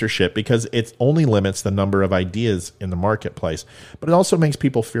of censorship because it only limits the number of ideas in the marketplace, but it also makes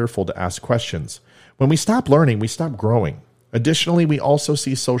people fearful to ask questions. When we stop learning, we stop growing. Additionally, we also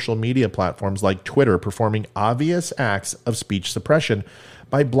see social media platforms like Twitter performing obvious acts of speech suppression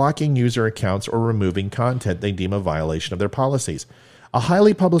by blocking user accounts or removing content they deem a violation of their policies. A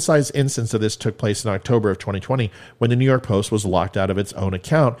highly publicized instance of this took place in October of 2020 when the New York Post was locked out of its own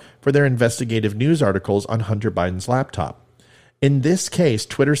account for their investigative news articles on Hunter Biden's laptop. In this case,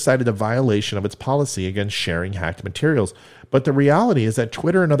 Twitter cited a violation of its policy against sharing hacked materials, but the reality is that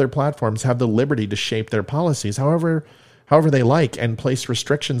Twitter and other platforms have the liberty to shape their policies however they like and place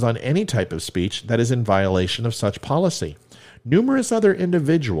restrictions on any type of speech that is in violation of such policy. Numerous other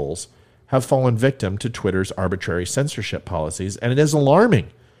individuals have fallen victim to Twitter's arbitrary censorship policies, and it is alarming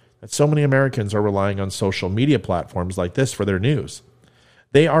that so many Americans are relying on social media platforms like this for their news.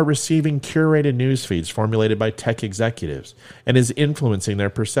 They are receiving curated news feeds formulated by tech executives and is influencing their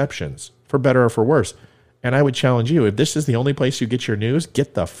perceptions, for better or for worse. And I would challenge you, if this is the only place you get your news,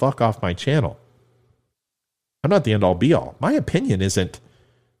 get the fuck off my channel. I'm not the end-all be-all. My opinion isn't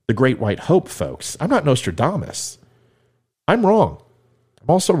the great white hope, folks. I'm not Nostradamus. I'm wrong. I'm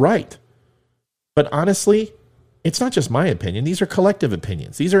also right. But honestly, it's not just my opinion. These are collective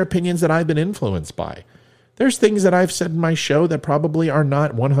opinions. These are opinions that I've been influenced by. There's things that I've said in my show that probably are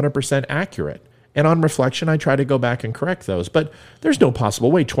not 100% accurate. And on reflection, I try to go back and correct those. But there's no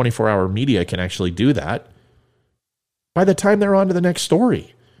possible way 24-hour media can actually do that. By the time they're on to the next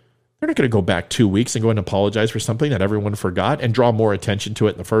story, they're not going to go back 2 weeks and go and apologize for something that everyone forgot and draw more attention to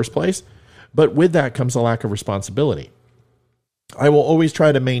it in the first place. But with that comes a lack of responsibility. I will always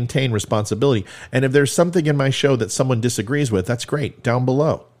try to maintain responsibility. And if there's something in my show that someone disagrees with, that's great, down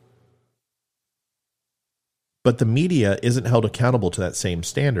below. But the media isn't held accountable to that same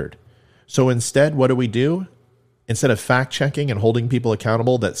standard. So instead, what do? Instead of fact-checking and holding people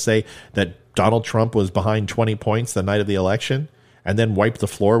accountable that say that Donald Trump was behind 20 points the night of the election and then wiped the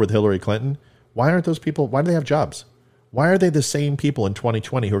floor with Hillary Clinton, why do they have jobs? Why are they the same people in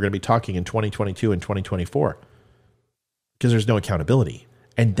 2020 who are going to be talking in 2022 and 2024? Because there's no accountability.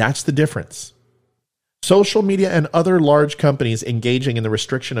 And that's the difference. Social media and other large companies engaging in the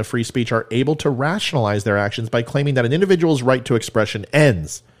restriction of free speech are able to rationalize their actions by claiming that an individual's right to expression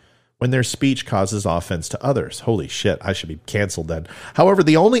ends when their speech causes offense to others. Holy shit, I should be canceled then. However,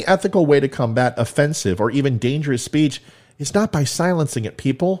 the only ethical way to combat offensive or even dangerous speech is not by silencing it,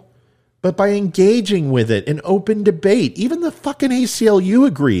 people, but by engaging with it in open debate. Even the fucking ACLU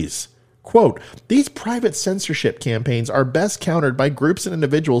agrees. Quote, these private censorship campaigns are best countered by groups and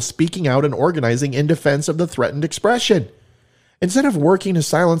individuals speaking out and organizing in defense of the threatened expression. Instead of working to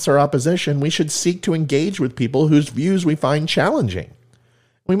silence our opposition, we should seek to engage with people whose views we find challenging.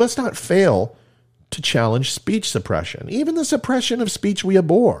 We must not fail to challenge speech suppression, even the suppression of speech we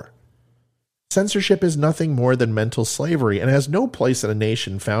abhor. Censorship is nothing more than mental slavery and has no place in a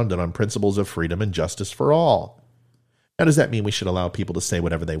nation founded on principles of freedom and justice for all. Now, does that mean we should allow people to say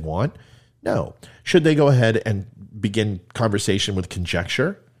whatever they want? No. Should they go ahead and begin conversation with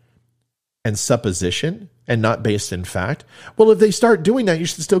conjecture and supposition and not based in fact? Well, if they start doing that, you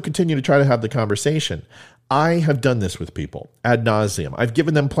should still continue to try to have the conversation. I have done this with people ad nauseum. I've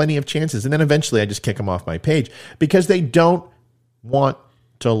given them plenty of chances, and then eventually I just kick them off my page because they don't want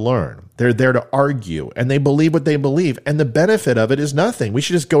to learn. They're there to argue, and they believe what they believe, and the benefit of it is nothing. We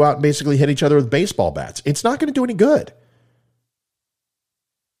should just go out and basically hit each other with baseball bats. It's not going to do any good.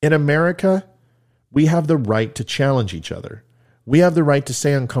 In America, we have the right to challenge each other. We have the right to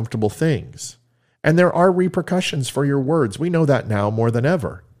say uncomfortable things. And there are repercussions for your words. We know that now more than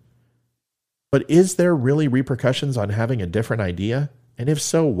ever. But is there really repercussions on having a different idea? And if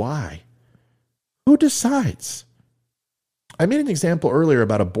so, why? Who decides? I made an example earlier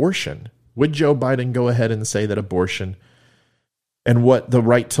about abortion. Would Joe Biden go ahead and say that abortion and what the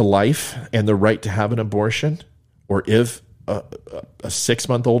right to life and the right to have an abortion, or if a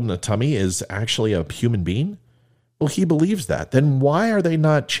 6-month-old in a tummy is actually a human being? Well, he believes that. Then why are they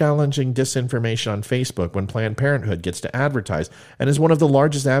not challenging disinformation on Facebook when Planned Parenthood gets to advertise and is one of the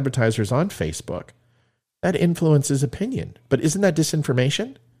largest advertisers on Facebook? That influences opinion. But isn't that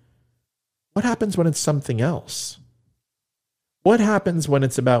disinformation? What happens when it's something else? What happens when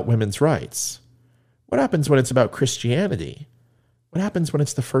it's about women's rights? What happens when it's about Christianity? What happens when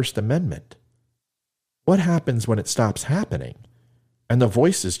it's the First Amendment? What happens when it stops happening and the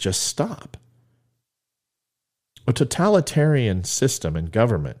voices just stop? A totalitarian system and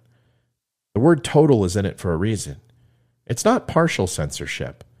government, the word total is in it for a reason. It's not partial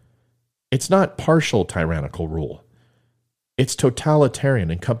censorship. It's not partial tyrannical rule. It's totalitarian,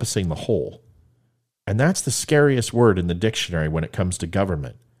 encompassing the whole. And that's the scariest word in the dictionary when it comes to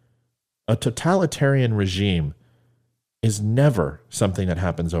government. A totalitarian regime is never something that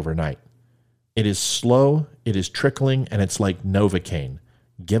happens overnight. It is slow, it is trickling, and it's like Novocaine.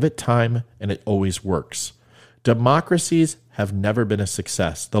 Give it time, and it always works. Democracies have never been a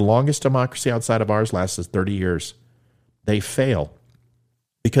success. The longest democracy outside of ours lasts 30 years. They fail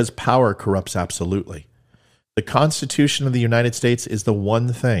because power corrupts absolutely. The Constitution of the United States is the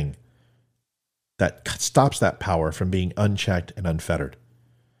one thing that stops that power from being unchecked and unfettered.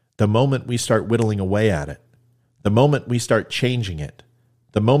 The moment we start whittling away at it, the moment we start changing it,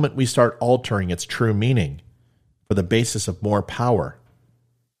 the moment we start altering its true meaning for the basis of more power,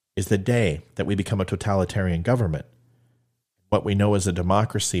 is the day that we become a totalitarian government. What we know as a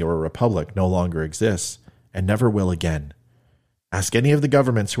democracy or a republic no longer exists and never will again. Ask any of the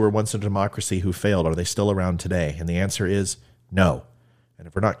governments who were once a democracy who failed, are they still around today? And the answer is no. And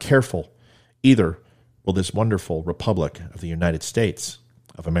if we're not careful, either will this wonderful republic of the United States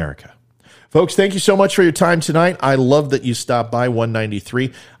of America. Folks, thank you so much for your time tonight. I love that you stopped by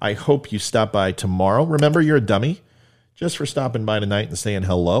 193. I hope you stop by tomorrow. Remember, you're a dummy just for stopping by tonight and saying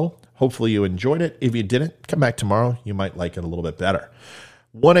hello. Hopefully you enjoyed it. If you didn't, come back tomorrow. You might like it a little bit better.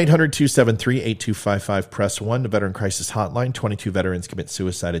 1-800-273-8255. Press 1. The Veteran Crisis Hotline. 22 veterans commit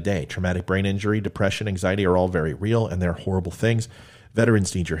suicide a day. Traumatic brain injury, depression, anxiety are all very real, and they're horrible things.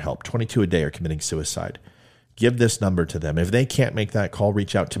 Veterans need your help. 22 a day are committing suicide. Give this number to them. If they can't make that call,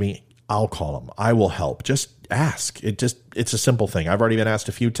 reach out to me. I'll call them. I will help. Just ask. It's a simple thing. I've already been asked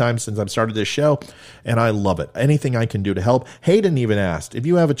a few times since I've started this show, and I love it. Anything I can do to help. Hayden even asked, if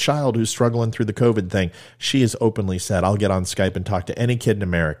you have a child who's struggling through the COVID thing, she has openly said, I'll get on Skype and talk to any kid in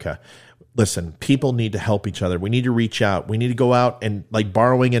America. Listen, people need to help each other. We need to reach out. We need to go out and like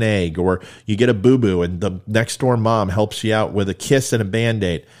borrowing an egg, or you get a boo-boo and the next door mom helps you out with a kiss and a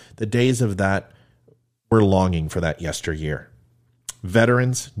Band-Aid. The days of that, we're longing for that yesteryear.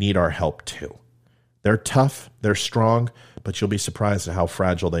 Veterans need our help too. They're tough, they're strong, but you'll be surprised at how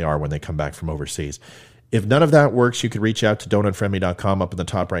fragile they are when they come back from overseas. If none of that works, you could reach out to don'tunfriendme.com. Up in the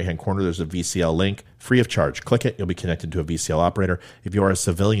top right-hand corner, there's a VCL link, free of charge. Click it, you'll be connected to a VCL operator. If you are a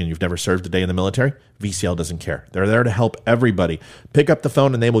civilian, you've never served a day in the military, VCL doesn't care. They're there to help everybody. Pick up the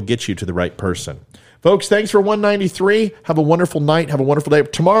phone and they will get you to the right person. Folks, thanks for 193. Have a wonderful night. Have a wonderful day.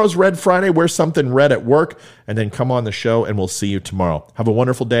 Tomorrow's Red Friday. Wear something red at work, and then come on the show, and we'll see you tomorrow. Have a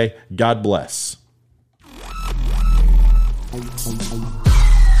wonderful day. God bless.